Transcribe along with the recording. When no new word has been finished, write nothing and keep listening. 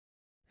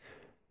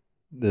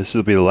This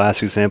will be the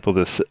last example of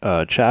this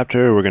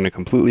chapter. We're going to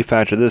completely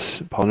factor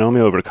this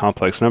polynomial over to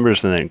complex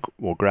numbers, and then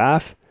we'll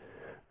graph.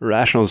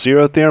 Rational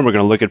zero theorem, we're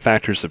going to look at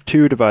factors of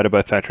 2 divided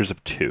by factors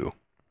of 2.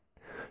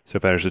 So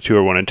factors of 2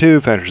 are 1 and 2,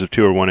 factors of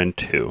 2 are 1 and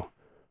 2.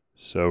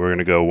 So we're going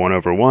to go 1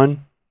 over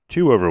 1,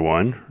 2 over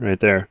 1, right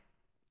there.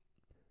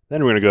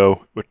 Then we're going to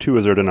go with 2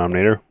 as our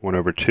denominator, 1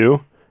 over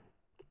 2,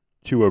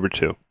 2 over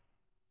 2.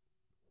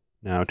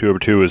 Now 2 over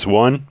 2 is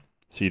 1,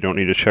 so you don't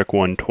need to check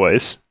 1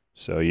 twice.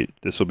 So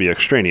this will be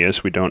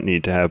extraneous. We don't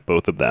need to have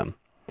both of them.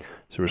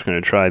 So we're just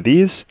going to try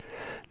these.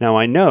 Now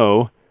I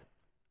know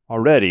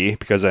already,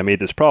 because I made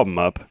this problem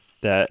up,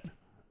 that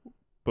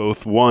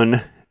both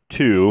 1,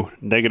 2,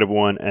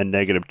 -1, and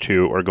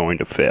 -2 are going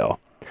to fail.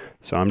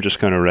 So I'm just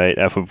going to write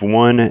f of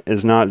 1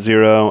 is not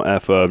 0,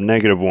 f of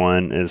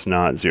 -1 is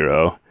not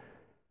 0,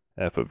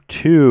 f of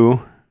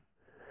 2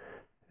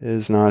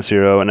 is not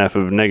 0, and f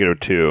of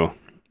 -2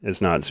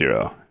 is not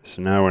 0.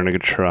 So now we're going to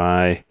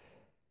try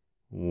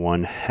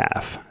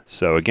 1/2.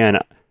 So again,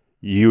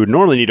 you would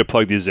normally need to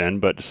plug these in,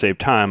 but to save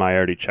time, I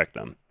already checked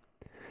them.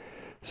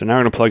 So now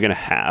we're going to plug in a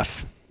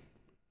half.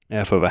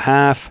 F of a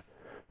half,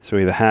 so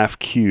we have a half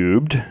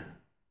cubed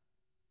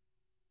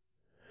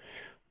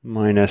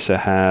minus a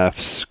half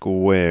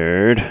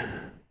squared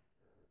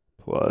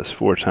plus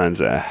 4 times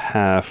a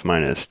half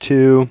minus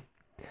 2.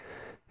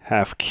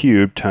 Half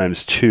cubed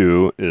times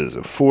 2 is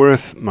a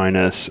fourth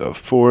minus a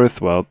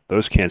fourth. Well,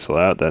 those cancel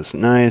out. That's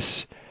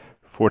nice.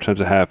 4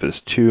 times a half is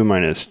 2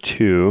 minus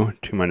 2.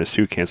 2 minus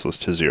 2 cancels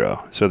to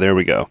 0. So there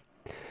we go.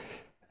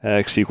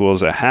 X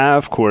equals a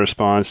half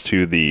corresponds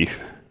to the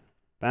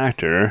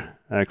factor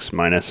x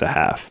minus a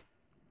half.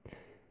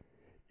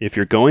 If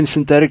you're going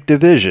synthetic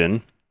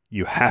division,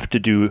 you have to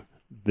do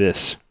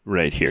this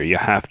right here. You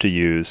have to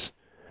use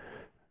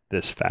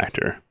this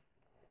factor.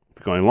 If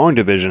you're going long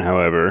division,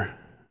 however,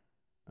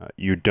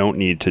 you don't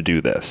need to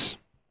do this.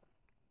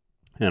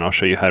 And I'll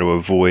show you how to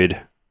avoid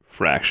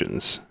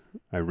fractions.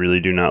 I really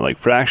do not like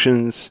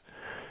fractions,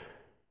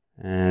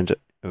 and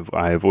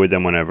I avoid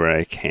them whenever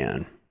I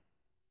can.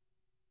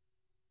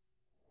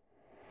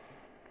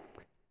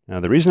 Now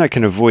the reason I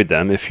can avoid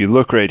them, if you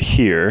look right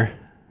here,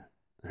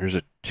 there's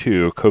a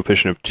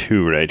coefficient of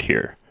 2 right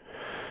here,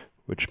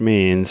 which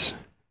means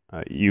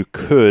you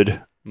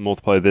could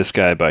multiply this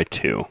guy by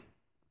 2.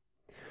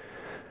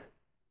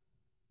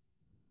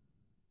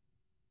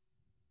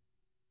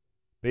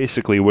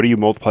 Basically, what do you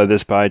multiply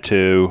this by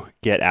to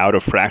get out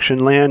of fraction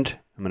land?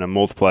 I'm going to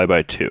multiply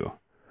by 2.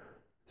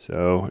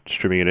 So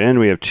distributing it in,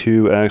 we have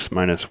 2x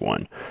minus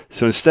 1.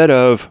 So instead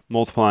of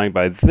multiplying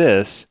by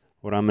this,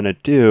 what I'm going to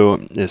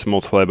do is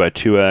multiply by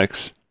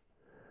 2x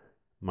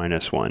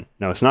minus 1.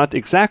 Now it's not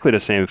exactly the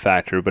same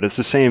factor, but it's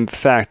the same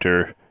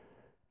factor,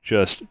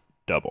 just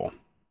double.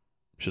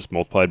 Just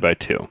multiplied by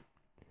 2.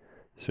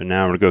 So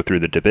now we're going to go through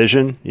the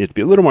division. You have to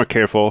be a little more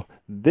careful.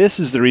 This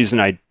is the reason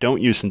I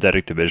don't use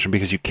synthetic division,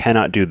 because you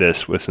cannot do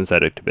this with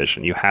synthetic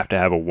division. You have to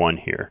have a 1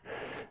 here.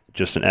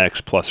 Just an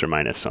x plus or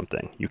minus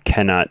something. You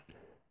cannot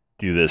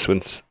do this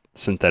with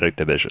synthetic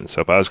division.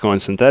 So if I was going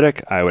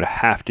synthetic, I would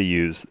have to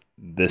use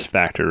this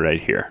factor right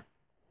here.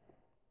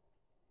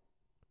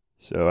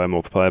 So I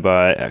multiply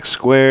by x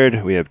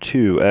squared. We have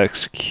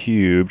 2x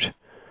cubed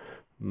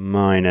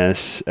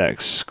minus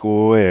x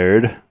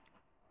squared.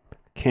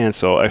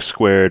 Cancel. X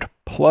squared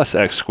plus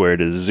x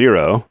squared is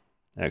 0.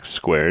 X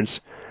squareds.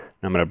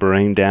 And I'm going to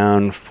bring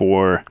down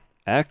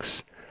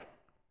 4x.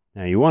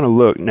 Now you want to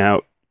look.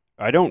 Now,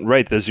 I don't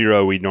write the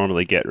 0 we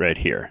normally get right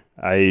here.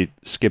 I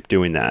skip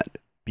doing that.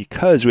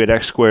 Because we had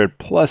x squared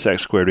plus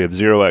x squared, we have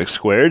 0x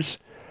squareds.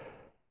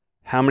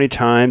 How many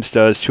times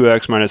does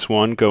 2x minus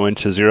 1 go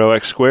into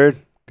 0x squared?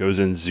 Goes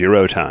in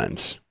 0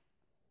 times.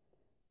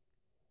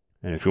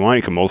 And if you want,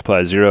 you can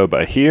multiply 0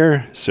 by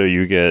here. So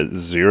you get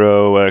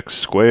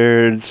 0x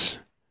squareds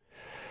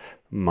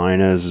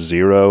minus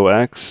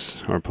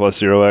 0x, or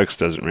plus 0x.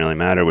 Doesn't really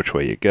matter which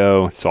way you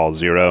go. It's all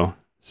 0.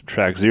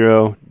 Subtract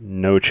 0,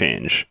 no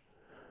change.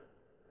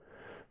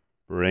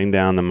 Bring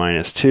down the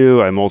minus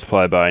 2. I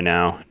multiply by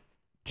now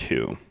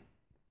 2.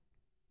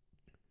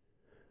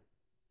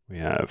 We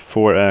have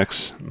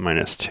 4x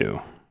minus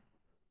 2.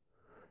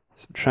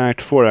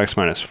 Subtract 4x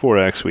minus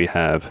 4x. We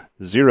have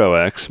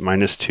 0x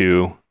minus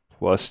 2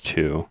 plus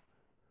 2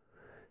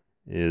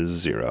 is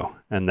 0.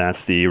 And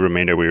that's the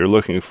remainder we were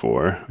looking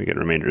for. We get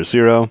remainder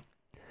 0.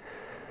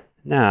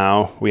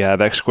 Now we have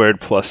x squared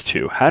plus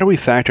 2. How do we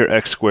factor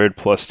x squared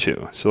plus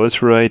 2? So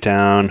let's write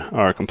down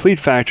our complete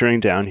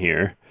factoring down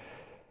here.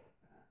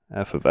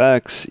 F of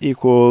x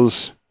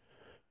equals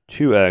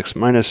 2x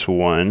minus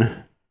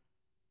 1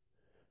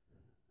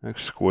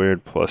 x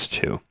squared plus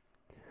 2.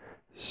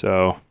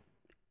 So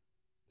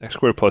x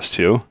squared plus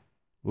 2.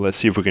 Let's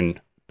see if we can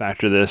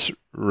factor this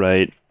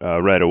right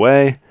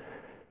away.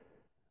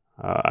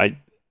 I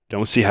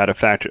don't see how to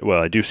factor,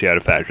 well, I do see how to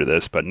factor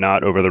this, but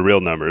not over the real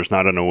numbers,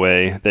 not in a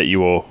way that you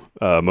will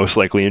most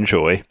likely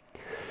enjoy.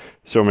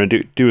 So what I'm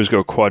going to do is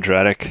go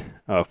quadratic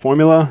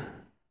formula.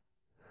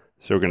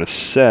 So we're going to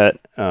set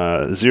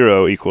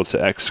 0 equal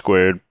to x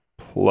squared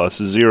plus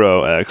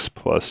 0x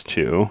plus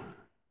 2.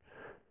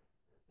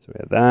 So So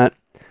we have that.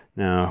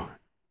 Now,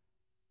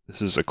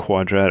 this is a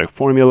quadratic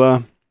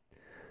formula.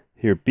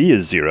 Here b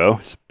is 0.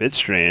 It's a bit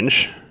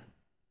strange.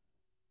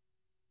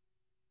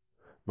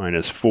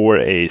 Minus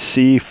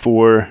 4ac,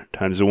 4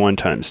 times the 1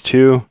 times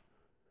 2.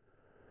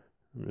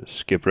 I'm going to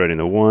skip writing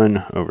the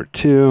 1 over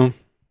 2.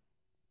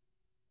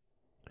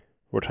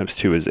 4 times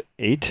 2 is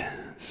 8.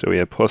 So we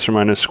have plus or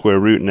minus square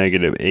root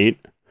negative 8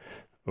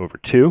 over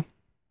 2.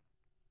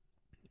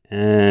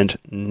 And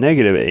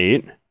negative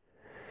 8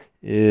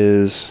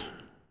 is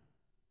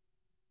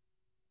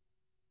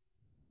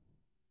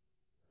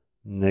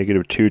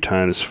negative 2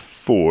 times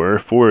 4.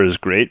 4 is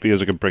great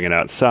because I can bring it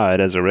outside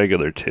as a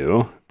regular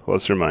 2.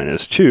 Plus or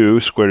minus 2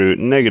 square root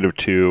negative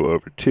 2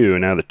 over 2.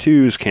 Now the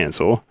 2's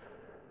cancel.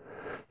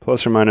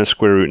 Plus or minus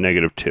square root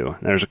negative 2. Now,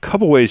 there's a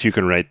couple ways you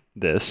can write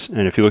this,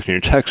 and if you look in your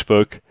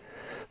textbook,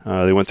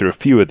 they went through a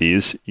few of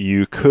these.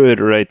 You could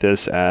write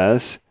this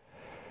as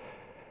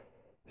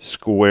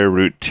square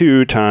root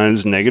 2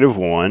 times negative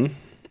 1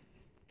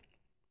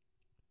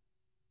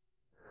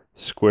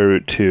 square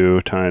root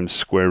 2 times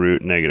square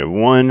root negative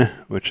 1,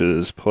 which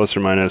is plus or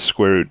minus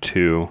square root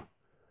 2i.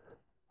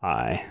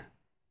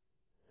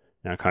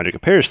 Now,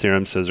 conjugate pairs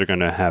theorem says they're going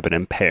to happen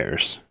in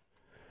pairs.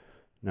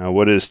 Now,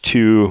 what is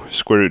 2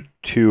 square root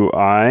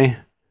 2i?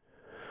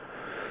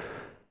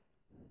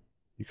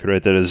 You could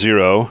write that as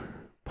 0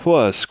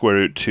 plus square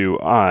root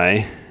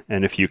 2i,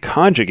 and if you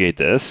conjugate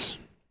this,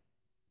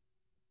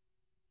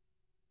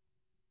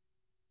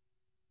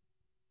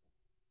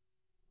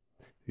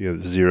 you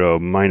have 0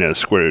 minus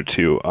square root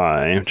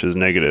 2i, which is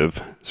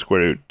negative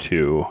square root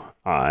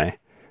 2i.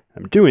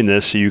 I'm doing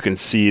this so you can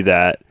see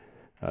that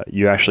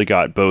you actually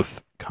got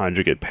both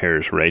conjugate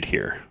pairs right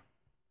here.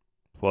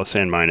 Plus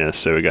and minus,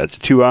 so we got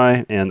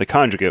 2i, and the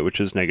conjugate, which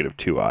is negative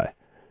 2i.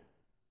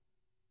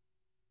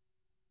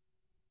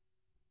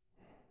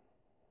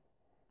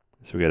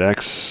 So we got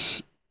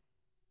x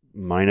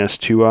minus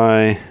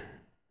 2i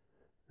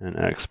and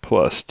x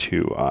plus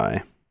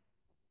 2i.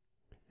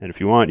 And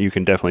if you want, you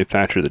can definitely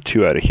factor the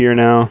 2 out of here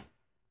now.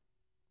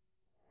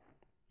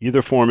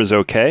 Either form is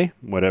okay,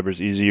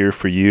 whatever's easier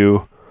for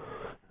you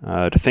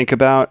to think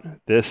about.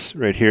 This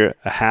right here,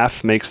 a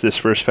half makes this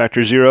first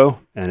factor 0,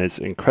 and it's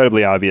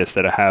incredibly obvious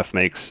that a half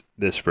makes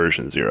this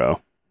version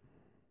 0.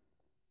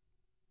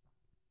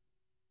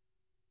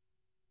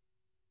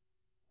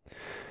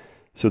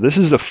 So this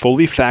is a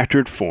fully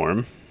factored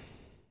form.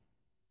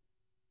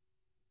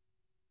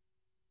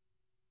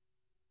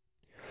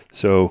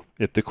 So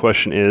if the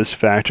question is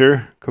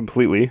factor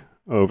completely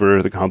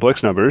over the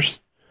complex numbers,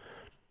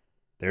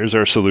 there's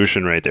our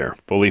solution right there,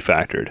 fully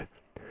factored.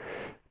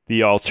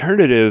 The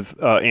alternative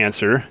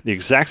answer, the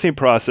exact same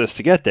process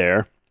to get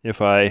there,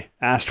 if I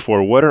asked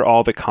for what are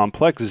all the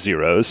complex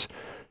zeros,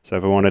 so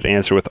if I wanted to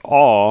answer with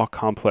all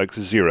complex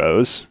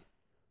zeros,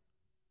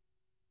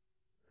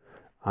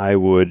 I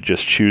would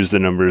just choose the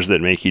numbers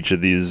that make each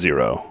of these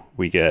 0.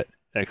 We get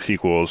x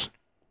equals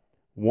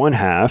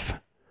 1/2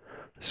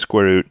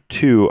 square root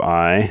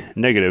 2i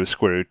negative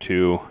square root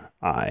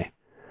 2i.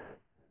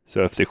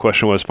 So if the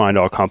question was find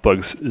all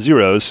complex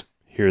zeros,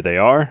 here they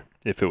are.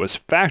 If it was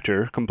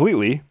factor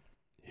completely,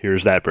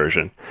 here's that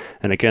version.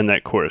 And again,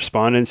 that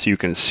correspondence you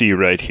can see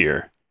right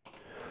here.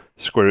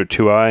 Square root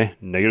 2i,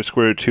 negative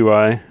square root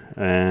 2i,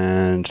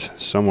 and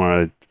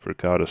somewhere I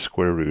forgot a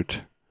square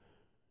root.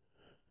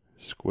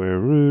 Square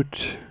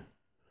root,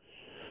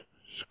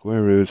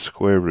 square root,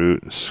 square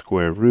root,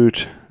 square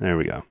root. There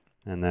we go.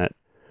 And that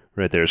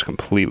right there is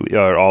completely,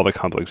 all the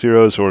complex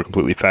zeros or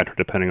completely factored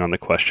depending on the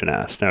question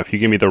asked. Now, if you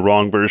give me the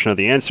wrong version of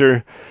the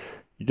answer,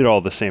 you did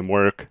all the same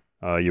work.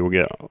 You will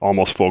get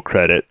almost full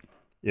credit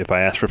if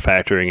I asked for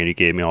factoring and you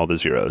gave me all the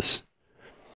zeros.